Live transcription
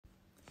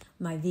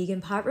My vegan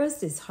pot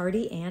roast is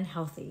hearty and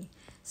healthy.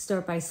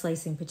 Start by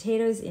slicing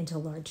potatoes into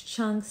large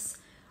chunks.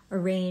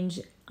 Arrange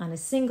on a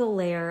single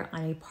layer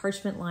on a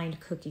parchment-lined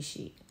cookie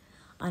sheet.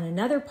 On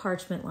another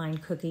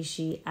parchment-lined cookie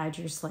sheet, add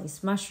your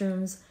sliced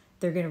mushrooms.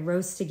 They're going to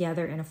roast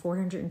together in a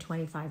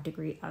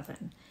 425-degree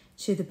oven.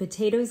 To the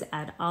potatoes,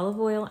 add olive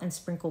oil and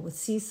sprinkle with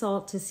sea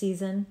salt to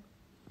season.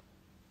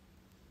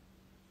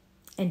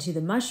 And to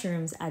the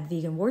mushrooms, add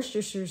vegan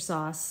Worcestershire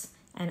sauce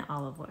and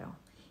olive oil.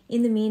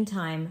 In the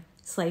meantime,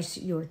 slice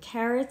your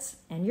carrots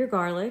and your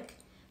garlic,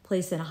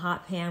 place in a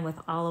hot pan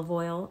with olive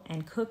oil,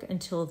 and cook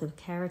until the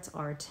carrots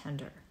are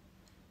tender.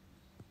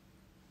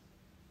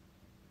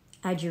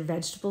 Add your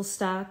vegetable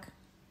stock,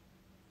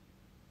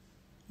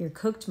 your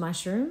cooked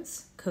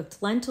mushrooms,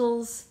 cooked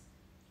lentils,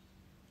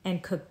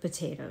 and cooked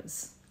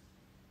potatoes.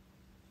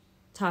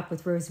 Top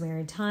with rosemary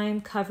and thyme,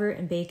 cover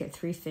and bake at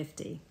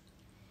 350.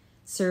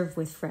 Serve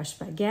with fresh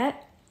baguette.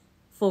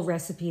 Full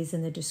recipes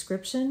in the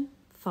description.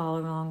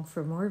 Follow along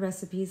for more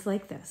recipes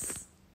like this.